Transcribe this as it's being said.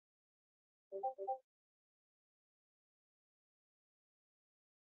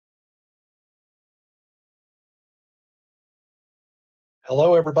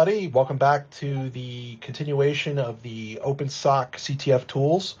Hello, everybody. Welcome back to the continuation of the OpenSOC CTF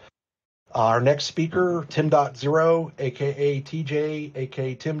tools. Our next speaker, Tim.0, aka TJ,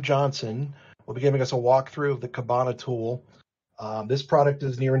 aka Tim Johnson, will be giving us a walkthrough of the Kibana tool. This product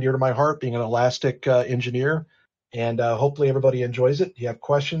is near and dear to my heart, being an Elastic engineer, and hopefully everybody enjoys it. If you have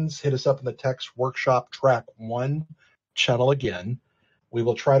questions, hit us up in the text workshop track 1 channel again. We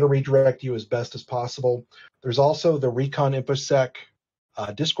will try to redirect you as best as possible. There's also the Recon InfoSec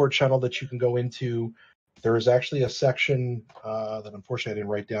Discord channel that you can go into. There is actually a section that unfortunately I didn't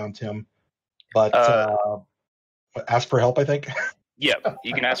write down, Tim, but ask for help, I think. Yeah,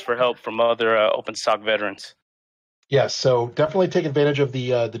 you can ask for help from other OpenSOC veterans. Yes, so definitely take advantage of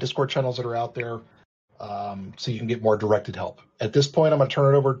the Discord channels that are out there so you can get more directed help. At this point, I'm going to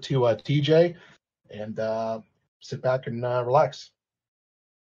turn it over to TJ and sit back and relax.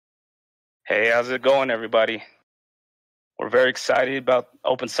 Hey, how's it going, everybody? We're very excited about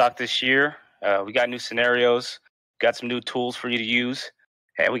OpenSOC this year. We got new scenarios, got some new tools for you to use,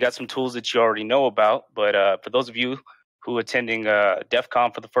 and we got some tools that you already know about. But for those of you who are attending DEF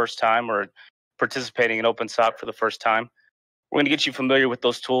CON for the first time or participating in OpenSOC for the first time, we're going to get you familiar with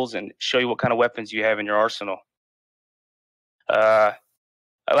those tools and show you what kind of weapons you have in your arsenal.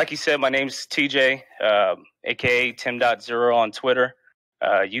 Like you said, my name's TJ, aka Tim.0 on Twitter.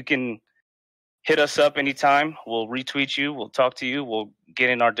 You can hit us up anytime. We'll retweet you. We'll talk to you. We'll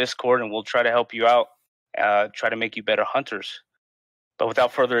get in our Discord and we'll try to help you out, try to make you better hunters. But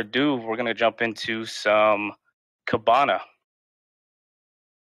without further ado, we're going to jump into some Kibana.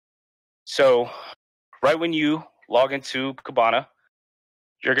 So right when you log into Kibana,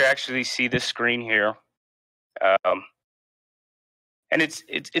 you're going to actually see this screen here. And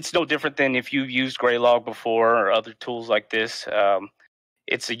it's no different than if you've used Graylog before or other tools like this.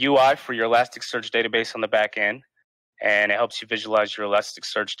 It's a UI for your Elasticsearch database on the back end, and it helps you visualize your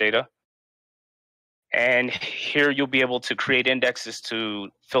Elasticsearch data. And here you'll be able to create indexes to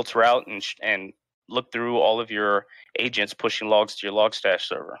filter out and look through all of your agents pushing logs to your Logstash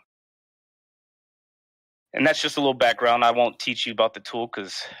server. And that's just a little background. I won't teach you about the tool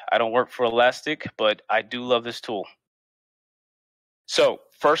because I don't work for Elastic, but I do love this tool. So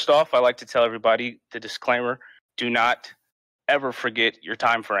first off, I like to tell everybody the disclaimer: do not ever forget your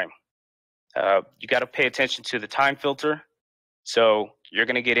time frame. You got to pay attention to the time filter. So you're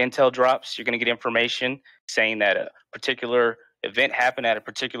going to get intel drops. You're going to get information saying that a particular event happened at a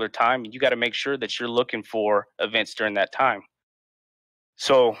particular time, and you got to make sure that you're looking for events during that time.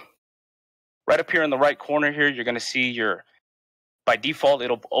 So right up here in the right corner here, you're going to see by default,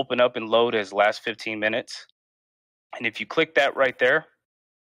 it'll open up and load as last 15 minutes. And if you click that right there,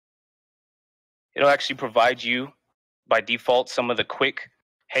 it'll actually provide you by default some of the quick,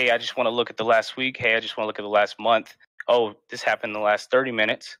 hey, I just want to look at the last week. Hey, I just want to look at the last month. Oh, this happened in the last 30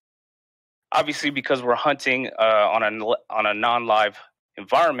 minutes. Obviously, because we're hunting on a non-live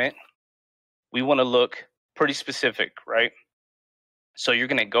environment, we want to look pretty specific, right? So you're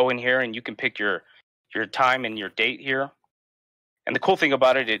going to go in here and you can pick your time and your date here. And the cool thing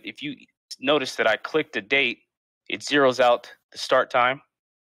about it, if you notice that I clicked a date, it zeroes out the start time.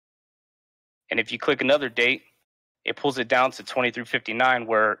 And if you click another date, it pulls it down to 23:59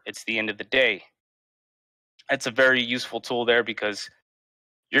 where it's the end of the day. It's a very useful tool there because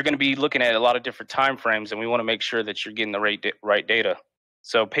you're going to be looking at a lot of different time frames, and we want to make sure that you're getting the right data.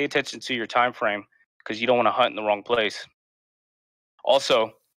 So pay attention to your time frame because you don't want to hunt in the wrong place.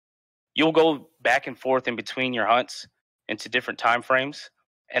 Also, you'll go back and forth in between your hunts into different time frames,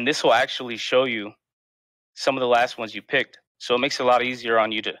 and this will actually show you some of the last ones you picked. So it makes it a lot easier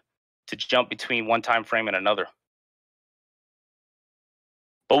on you to jump between one time frame and another.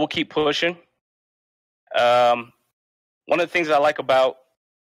 But we'll keep pushing. One of the things I like about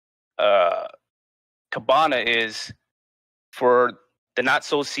Kibana is for the not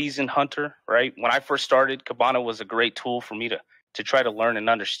so seasoned hunter, right? When I first started, Kibana was a great tool for me to try to learn and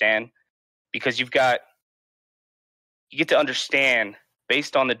understand, because you get to understand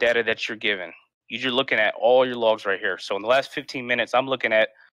based on the data that you're given. You're looking at all your logs right here. So in the last 15 minutes, I'm looking at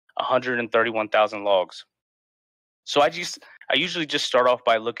 131,000 logs. So I usually just start off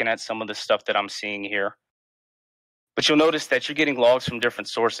by looking at some of the stuff that I'm seeing here. But you'll notice that you're getting logs from different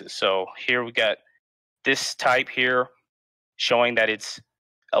sources. So here we got this type here showing that it's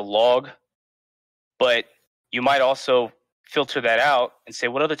a log, but you might also filter that out and say,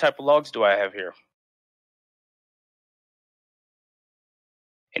 what other type of logs do I have here?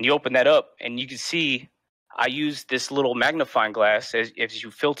 And you open that up and you can see I use this little magnifying glass as you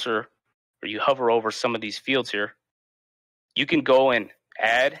filter or you hover over some of these fields here, you can go and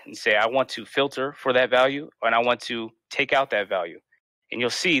add and say, I want to filter for that value, and I want to take out that value. And you'll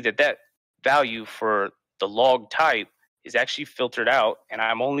see that that value for the log type is actually filtered out, and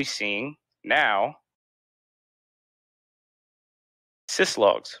I'm only seeing now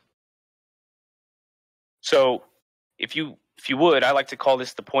syslogs. So if you would, I like to call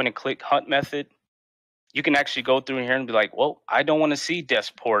this the point and click hunt method. You can actually go through here and be like, well, I don't want to see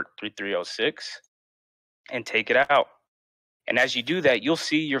desk port 3306, and take it out. And as you do that, you'll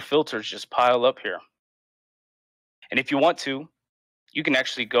see your filters just pile up here. And if you want to, you can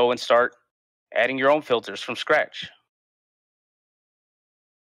actually go and start adding your own filters from scratch.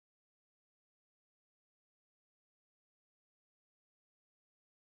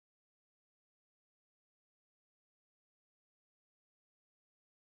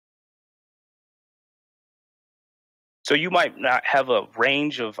 So you might not have a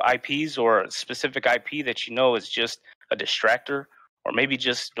range of IPs or a specific IP that you know is just a distractor, or maybe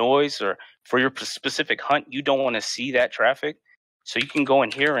just noise, or for your specific hunt, you don't want to see that traffic. So you can go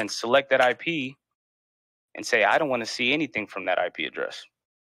in here and select that IP and say, I don't want to see anything from that IP address.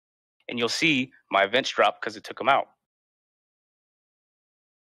 And you'll see my events drop because it took them out.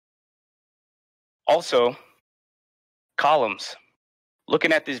 Also, columns.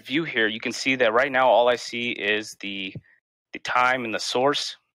 Looking at this view here, you can see that right now all I see is the time and the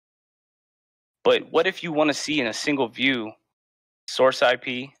source. But what if you want to see in a single view source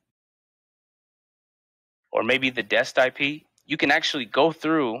IP, or maybe the desk IP? You can actually go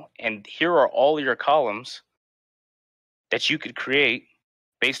through, and here are all your columns that you could create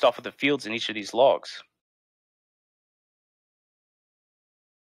based off of the fields in each of these logs.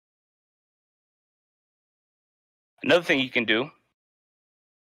 Another thing you can do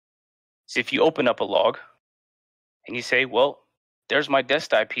is if you open up a log and you say, well, there's my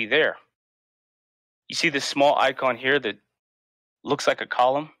desk IP there. You see this small icon here that looks like a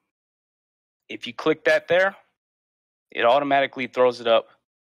column? If you click that there, it automatically throws it up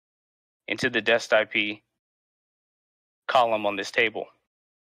into the desk IP column on this table.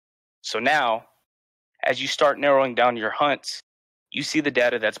 So now, as you start narrowing down your hunts, you see the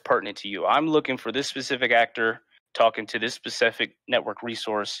data that's pertinent to you. I'm looking for this specific actor talking to this specific network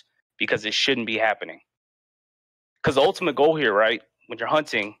resource because it shouldn't be happening. Because the ultimate goal here, right, when you're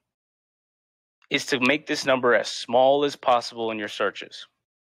hunting, is to make this number as small as possible in your searches.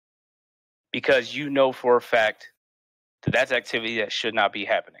 Because you know for a fact that that's activity that should not be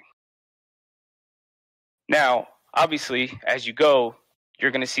happening. Now, obviously, as you go,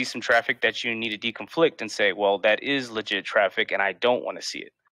 you're going to see some traffic that you need to deconflict and say, well, that is legit traffic and I don't want to see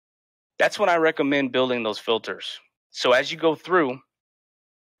it. That's when I recommend building those filters. So as you go through,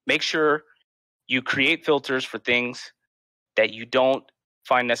 make sure you create filters for things that you don't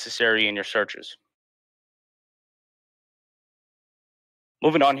find necessary in your searches.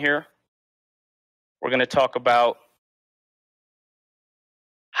 Moving on here, we're going to talk about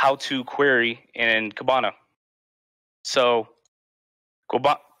how to query in Kibana. So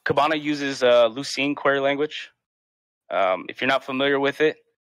Kibana uses Lucene query language. If you're not familiar with it,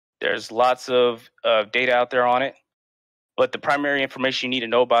 there's lots of data out there on it. But the primary information you need to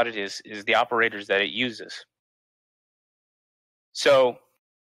know about it is the operators that it uses. So,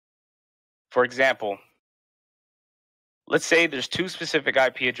 for example, let's say there's two specific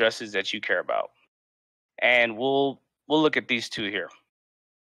IP addresses that you care about. And we'll look at these two here.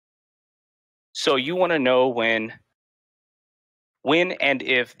 So you want to know when and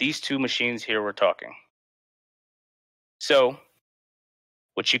if these two machines here were talking. So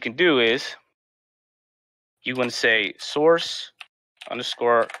what you can do is you want to say source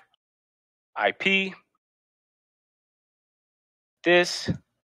underscore IP this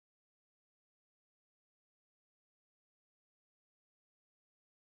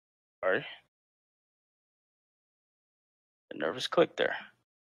sorry, the nervous click there.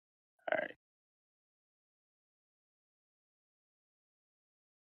 All right.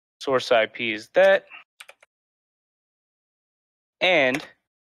 Source IP is that, and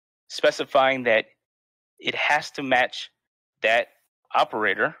specifying that it has to match that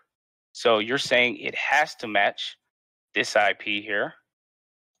operator. So you're saying it has to match this IP here.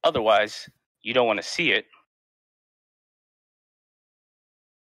 Otherwise, you don't want to see it.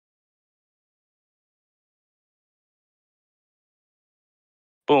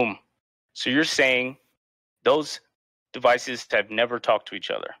 Boom. So you're saying those devices have never talked to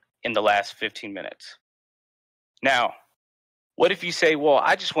each other in the last 15 minutes. Now, what if you say, well,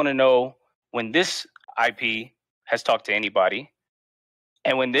 I just want to know when this IP has talked to anybody,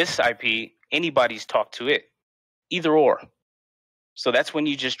 and when this IP, anybody's talked to it, either or. So that's when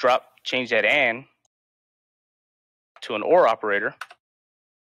you just change that AND to an OR operator.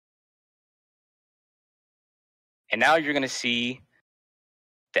 And now you're going to see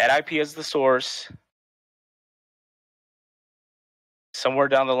that IP as the source. Somewhere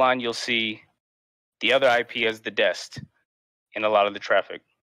down the line, you'll see the other IP as the dest in a lot of the traffic.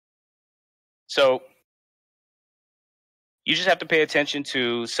 So you just have to pay attention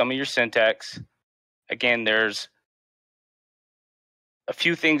to some of your syntax. Again, there's a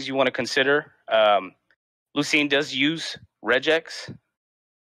few things you want to consider. Lucene does use regex.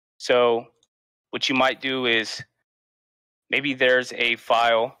 So what you might do is maybe there's a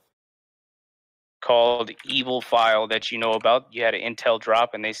file called evil file that you know about. You had an Intel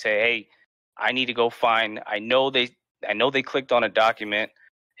drop and they say, hey, I need to go find, I know they clicked on a document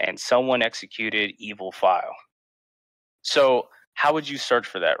and someone executed evil file. So how would you search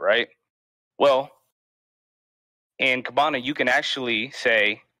for that, right? Well, in Kibana, you can actually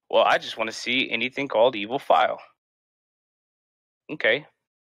say, well, I just want to see anything called evil file. Okay,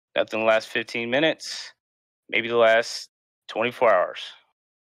 nothing the last 15 minutes, maybe the last 24 hours.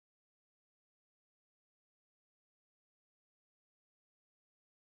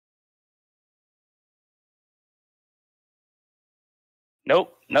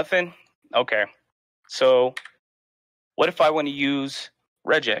 Nope, nothing. Okay, so what if I want to use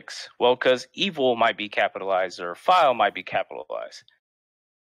regex? Well, because evil might be capitalized or file might be capitalized.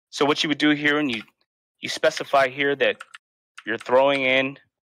 So what you would do here, and you specify here that you're throwing in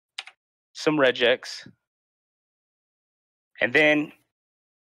some regex, and then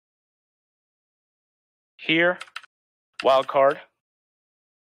here, wildcard,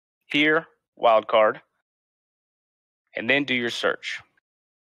 here, wildcard, and then do your search.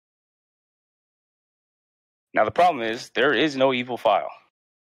 Now the problem is there is no evil file.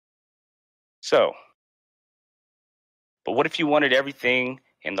 So, but what if you wanted everything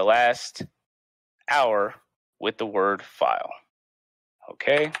in the last hour with the word file?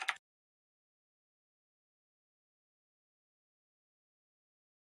 Okay.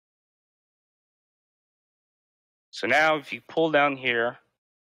 So now if you pull down here,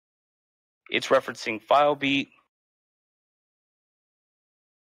 it's referencing file beat.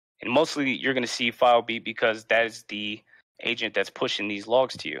 And mostly you're going to see file beat because that is the agent that's pushing these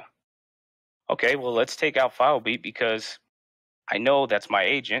logs to you. Okay, well, let's take out file beat because I know that's my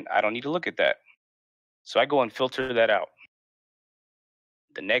agent. I don't need to look at that. So I go and filter that out.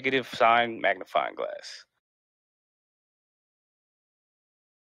 The negative sign magnifying glass.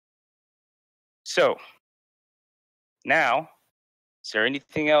 So now, is there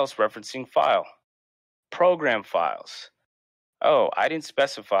anything else referencing file? Program files. Oh, I didn't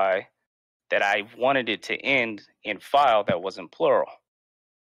specify that I wanted it to end in file that wasn't plural.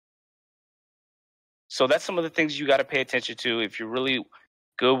 So that's some of the things you got to pay attention to. If you're really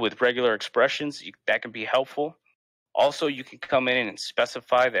good with regular expressions, that can be helpful. Also, you can come in and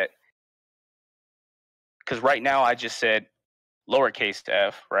specify that, because right now I just said lowercase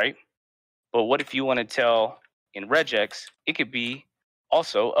f, right? But what if you want to tell in regex, it could be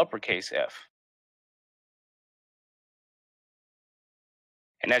also uppercase f.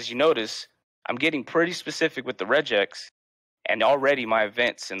 And as you notice, I'm getting pretty specific with the regex, and already my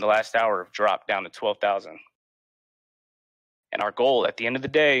events in the last hour have dropped down to 12,000. And our goal at the end of the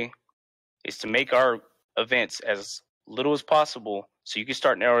day is to make our events as little as possible so you can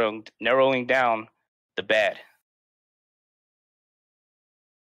start narrowing down the bad.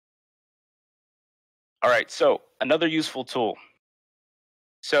 All right, so another useful tool.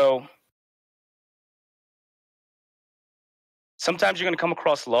 So sometimes you're going to come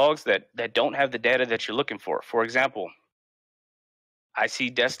across logs that don't have the data that you're looking for. For example, I see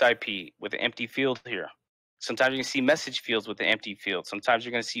dest IP with an empty field here. Sometimes you can see message fields with an empty field. Sometimes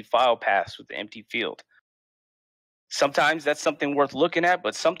you're going to see file paths with an empty field. Sometimes that's something worth looking at,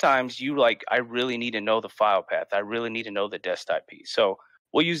 but sometimes I really need to know the file path. I really need to know the dest IP. So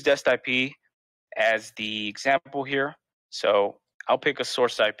we'll use dest IP as the example here. So I'll pick a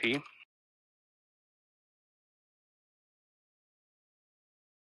source IP.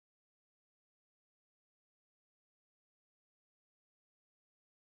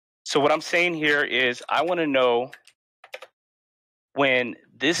 So what I'm saying here is I want to know when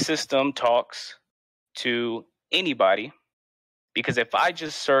this system talks to anybody, because if I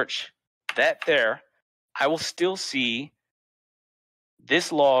just search that there, I will still see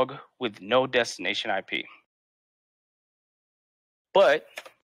this log with no destination IP. But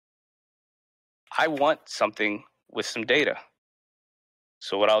I want something with some data.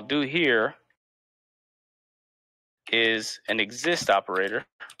 So what I'll do here is an exist operator.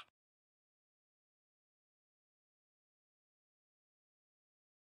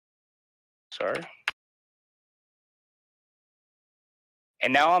 Sorry.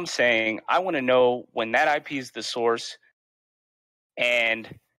 And now I'm saying I want to know when that IP is the source and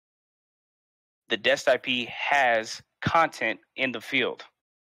the dest IP has content in the field.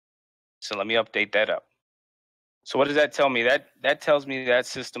 So let me update that up. So what does that tell me? That tells me that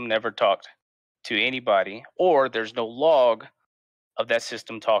system never talked to anybody, or there's no log of that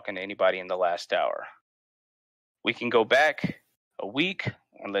system talking to anybody in the last hour. We can go back a week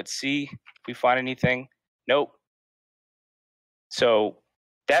and let's see if we find anything. Nope. So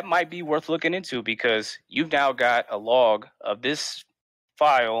that might be worth looking into because you've now got a log of this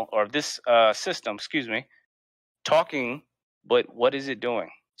file or this system, talking, but what is it doing?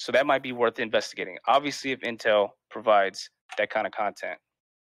 So that might be worth investigating. Obviously, if Intel provides that kind of content.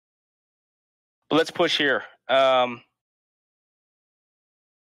 But let's push here.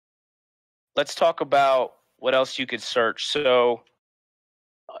 Let's talk about what else you could search. So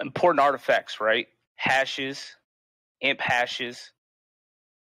important artifacts, right? Hashes, imp hashes.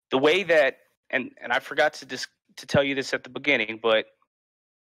 The way that, and I forgot to tell you this at the beginning, but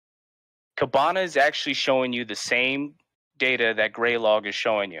Kibana is actually showing you the same data that Graylog is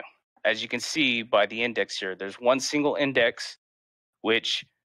showing you. As you can see by the index here, there's one single index, which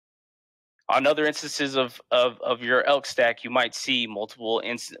on other instances of your elk stack, you might see multiple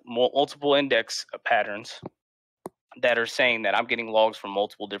index patterns that are saying that I'm getting logs from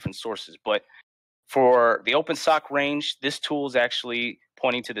multiple different sources. But for the OpenSOC range, this tool is actually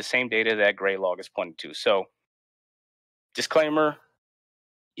pointing to the same data that Graylog is pointing to. So disclaimer,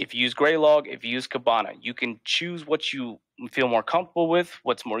 if you use Graylog, if you use Kibana, you can choose what you feel more comfortable with,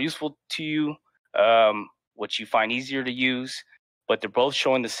 what's more useful to you, what you find easier to use, but they're both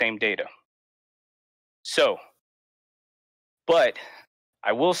showing the same data. So, but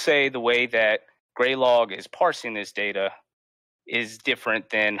I will say the way that Graylog is parsing this data is different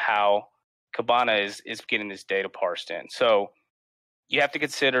than how Kibana is getting this data parsed in. So you have to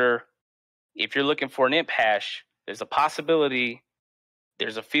consider if you're looking for an imp hash, there's a possibility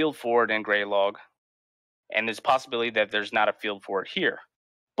there's a field for it in Graylog, and there's a possibility that there's not a field for it here.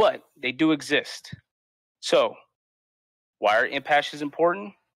 But they do exist. So why are imp hashes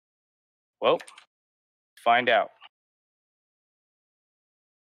important? Well, find out.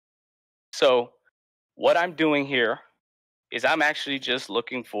 So what I'm doing here is I'm actually just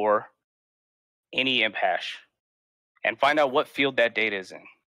looking for any imp hash and find out what field that data is in,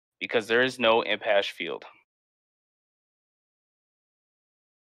 because there is no imp hash field.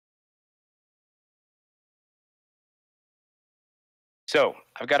 So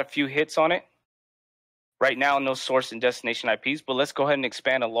I've got a few hits on it. Right now, no source and destination IPs, but let's go ahead and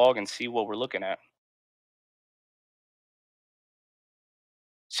expand a log and see what we're looking at.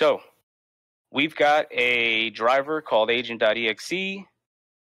 So we've got a driver called agent.exe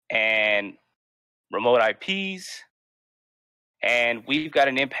and remote IPs, and we've got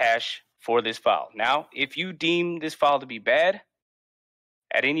an imp hash for this file. Now, if you deem this file to be bad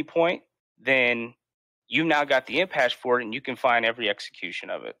at any point, then you've now got the imp hash for it, and you can find every execution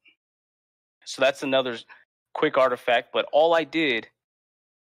of it. So that's another quick artifact, but all I did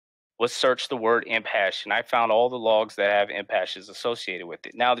was search the word imp hash, and I found all the logs that have imp hashes associated with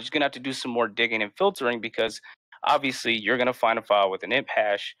it. Now, there's going to have to do some more digging and filtering because obviously you're going to find a file with an imp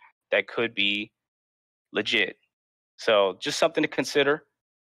hash that could be legit. So just something to consider.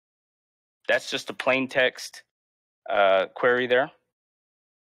 That's just a plain text query there.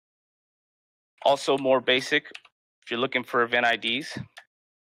 Also more basic, if you're looking for event IDs,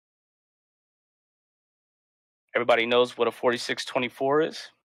 everybody knows what a 4624 is.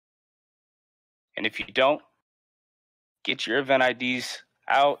 And if you don't, get your event IDs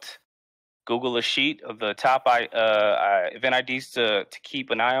out. Google a sheet of the top event IDs to keep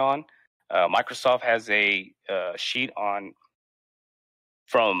an eye on. Microsoft has a sheet on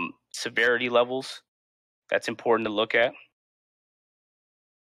from severity levels that's important to look at.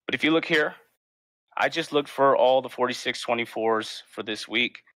 But if you look here, I just looked for all the 4624s for this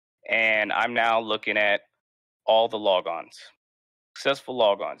week, and I'm now looking at all the logons, successful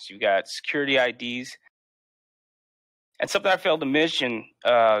logons. You got security IDs, and something I failed to mention.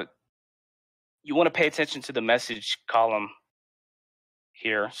 You want to pay attention to the message column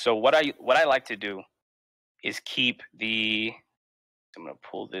here. So what I like to do is keep the. I'm going to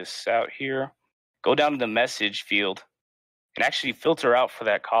pull this out here. Go down to the message field and actually filter out for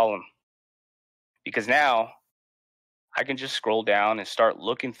that column, because now I can just scroll down and start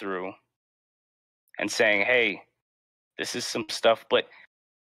looking through and saying, hey, this is some stuff, but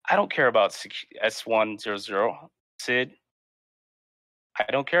I don't care about S100 SID.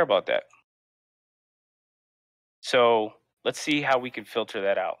 I don't care about that. So let's see how we can filter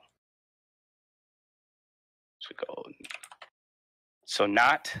that out. So go. So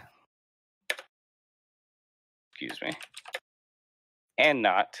not, excuse me, and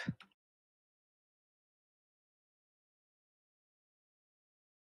not.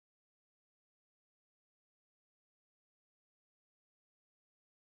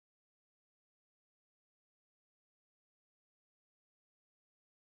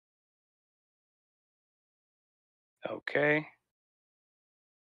 Okay.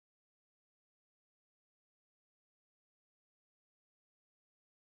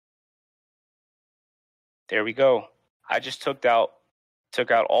 There we go. I just took out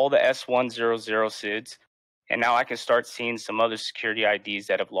all the S100 SIDs, and now I can start seeing some other security IDs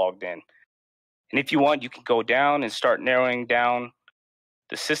that have logged in. And if you want, you can go down and start narrowing down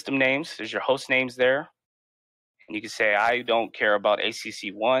the system names. There's your host names there. And you can say, I don't care about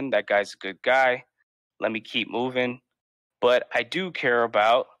ACC1. That guy's a good guy. Let me keep moving. But I do care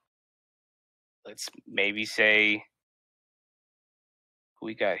about, let's maybe say, who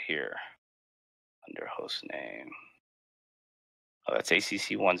we got here under host name. Oh, that's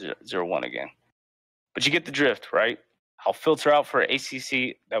ACC101 again. But you get the drift, right? I'll filter out for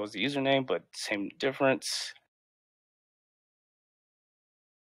ACC. That was the username, but same difference.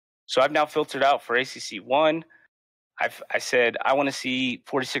 So I've now filtered out for ACC1. I said I want to see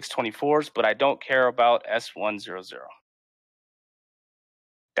 4624s, but I don't care about S100.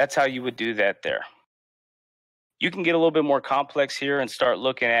 That's how you would do that there. You can get a little bit more complex here and start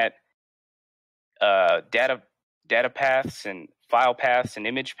looking at data paths and file paths and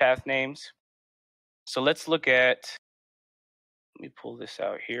image path names. So let's look at, let me pull this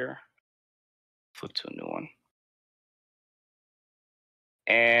out here, flip to a new one.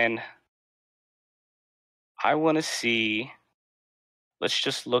 And I want to see, let's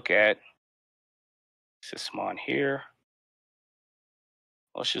just look at sysmon here.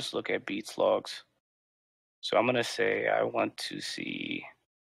 Let's just look at beats logs. So I'm going to say I want to see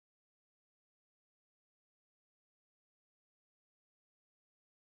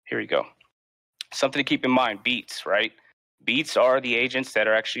here we go. Something to keep in mind, beats, right? Beats are the agents that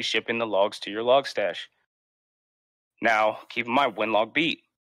are actually shipping the logs to your log stash. Now, keep in mind, WinLog beat,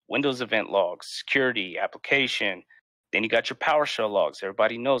 Windows event logs, security, application. Then you got your PowerShell logs.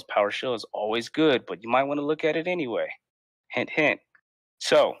 Everybody knows PowerShell is always good, but you might want to look at it anyway. Hint, hint.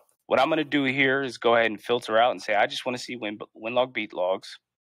 So what I'm going to do here is go ahead and filter out and say, I just want to see WinLog beat logs.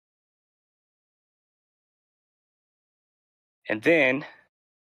 And then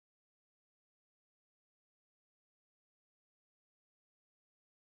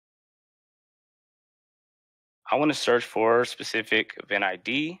I want to search for a specific event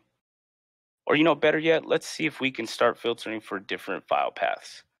ID, or, you know, better yet, let's see if we can start filtering for different file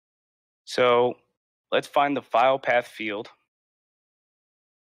paths. So let's find the file path field.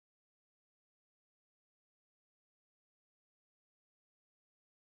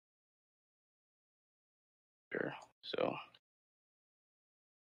 Here. So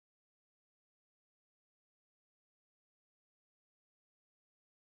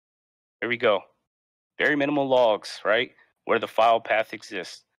there we go. Very minimal logs, right? Where the file path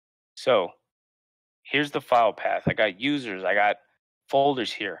exists. So here's the file path. I got users, I got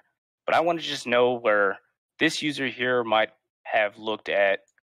folders here, but I want to just know where this user here might have looked at,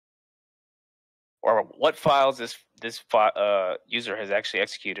 or what files this user has actually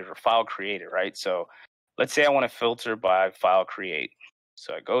executed or file created, right? So let's say I want to filter by file create.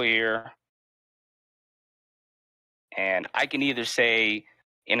 So I go here, and I can either say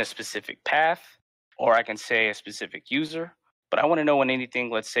in a specific path, or I can say a specific user, but I want to know when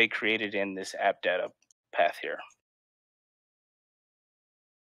anything, let's say, created in this app data path here.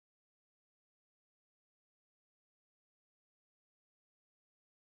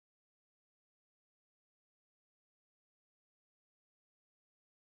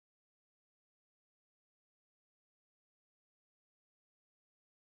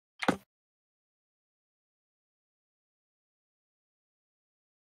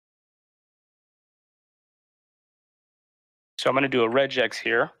 So I'm going to do a regex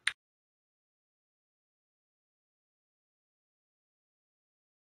here.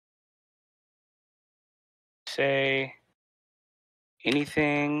 Say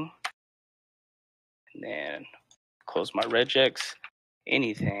anything, and then close my regex,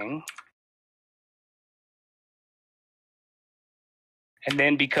 anything. And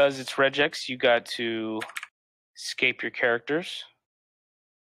then because it's regex, you got to escape your characters.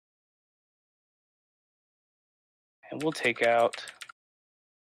 And we'll take out,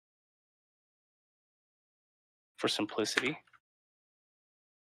 for simplicity,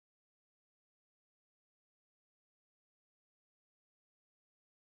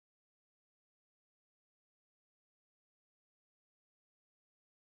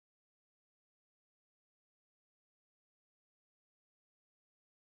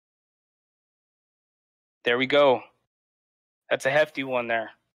 There we go. That's a hefty one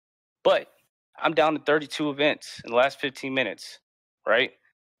there. But I'm down to 32 events in the last 15 minutes, right?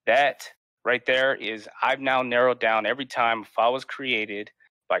 That right there is, I've now narrowed down every time a file was created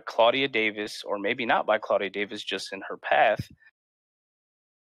by Claudia Davis, or maybe not by Claudia Davis, just in her path,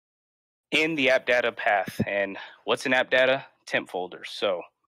 in the app data path. And what's in app data? Temp folders. So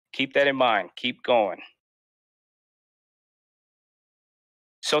keep that in mind. Keep going.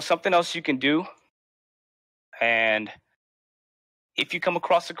 So something else you can do, and if you come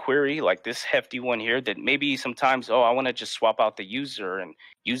across a query like this hefty one here that maybe sometimes, oh, I want to just swap out the user and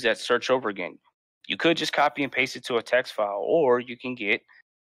use that search over again, you could just copy and paste it to a text file, or you can get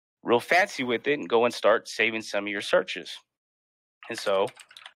real fancy with it and go and start saving some of your searches. And so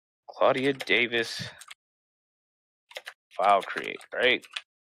Claudia Davis file create, right?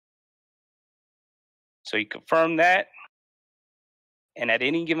 So you confirm that, and at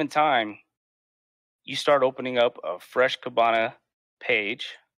any given time, you start opening up a fresh Kibana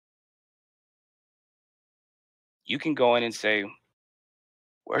page. You can go in and say,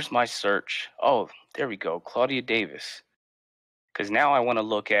 where's my search? Oh, there we go, Claudia Davis. Because now I want to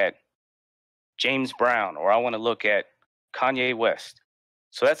look at James Brown, or I want to look at Kanye West.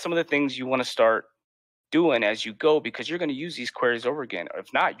 So that's some of the things you want to start doing as you go, because you're going to use these queries over again. Or if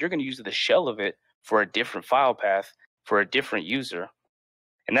not, you're going to use the shell of it for a different file path for a different user.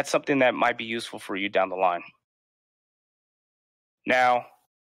 And that's something that might be useful for you down the line. Now,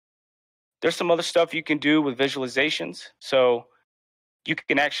 there's some other stuff you can do with visualizations. So you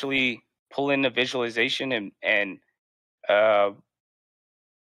can actually pull in a visualization and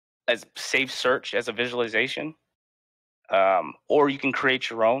as save search as a visualization, or you can create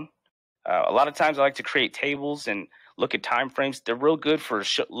your own. A lot of times I like to create tables and look at time frames. They're real good for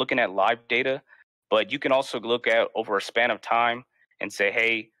looking at live data, but you can also look at over a span of time and say,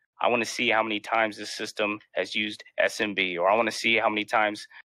 hey, I want to see how many times this system has used SMB, or I want to see how many times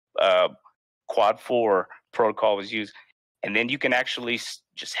Quad 4 protocol was used. And then you can actually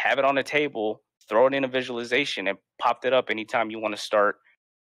just have it on a table, throw it in a visualization, and pop it up anytime you want to start.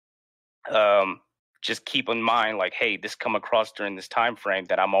 Just keep in mind, like, hey, this come across during this time frame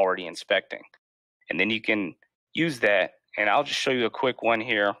that I'm already inspecting. And then you can use that. And I'll just show you a quick one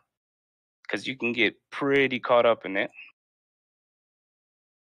here, because you can get pretty caught up in it.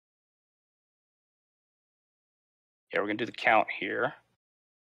 Yeah, we're going to do the count here.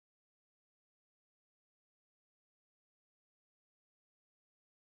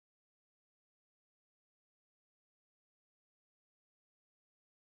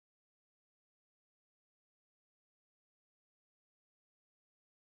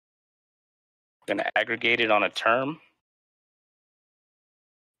 We're going to aggregate it on a term.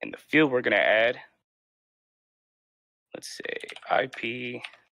 In the field, we're going to add, let's say, IP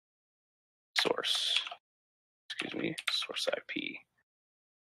source. Excuse me, source IP.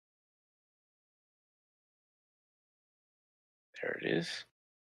 There it is.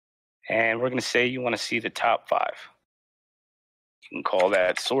 And we're going to say you want to see the top 5. You can call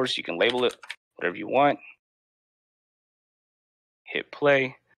that source. You can label it whatever you want. Hit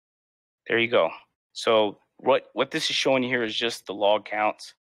play. There you go. So what this is showing you here is just the log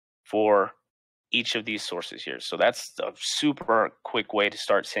counts for each of these sources here. So that's a super quick way to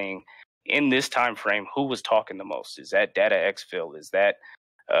start saying, in this time frame, who was talking the most? Is that data exfil? Is that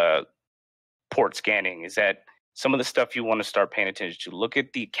port scanning? Is that some of the stuff you want to start paying attention to? Look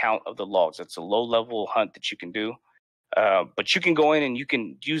at the count of the logs. That's a low-level hunt that you can do. But you can go in and you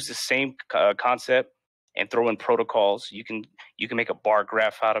can use the same concept and throw in protocols. You can make a bar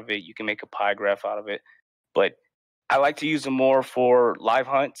graph out of it. You can make a pie graph out of it. But I like to use them more for live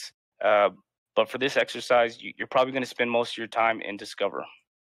hunts. But for this exercise, you're probably going to spend most of your time in Discover.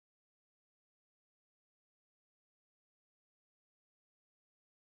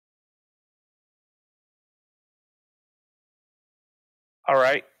 All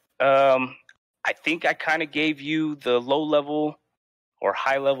right. I think I kind of gave you the low level, or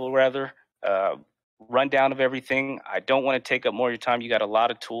high level rather, rundown of everything. I don't want to take up more of your time. You got a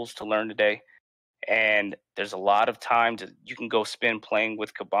lot of tools to learn today, and there's a lot of time you can go spend playing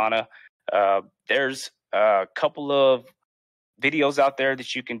with Kibana. There's a couple of videos out there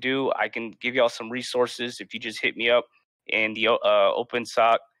that you can do. I can give y'all some resources if you just hit me up in the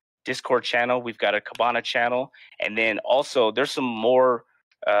OpenSOC Discord channel. We've got a Kibana channel, and then also there's some more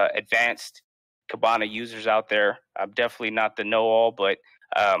advanced Kibana users out there. I'm definitely not the know-all, but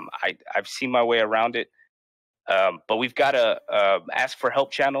I've seen my way around it. But we've got a ask for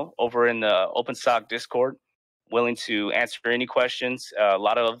help channel over in the OpenSOC Discord, willing to answer any questions. A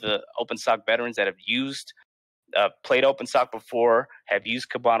lot of the OpenSOC veterans that have used played OpenSOC before, have used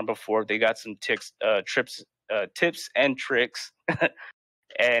Kibana before. They got some tips and tricks,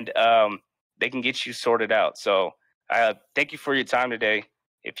 and they can get you sorted out. So thank you for your time today.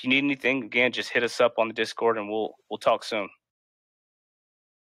 If you need anything, again, just hit us up on the Discord, and we'll talk soon.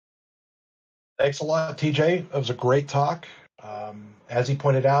 Thanks a lot, TJ. It was a great talk. As he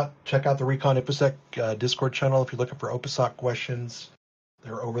pointed out, check out the Recon InfoSec Discord channel if you're looking for OpenSOC questions.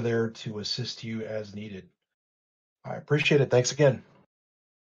 They're over there to assist you as needed. I appreciate it. Thanks again.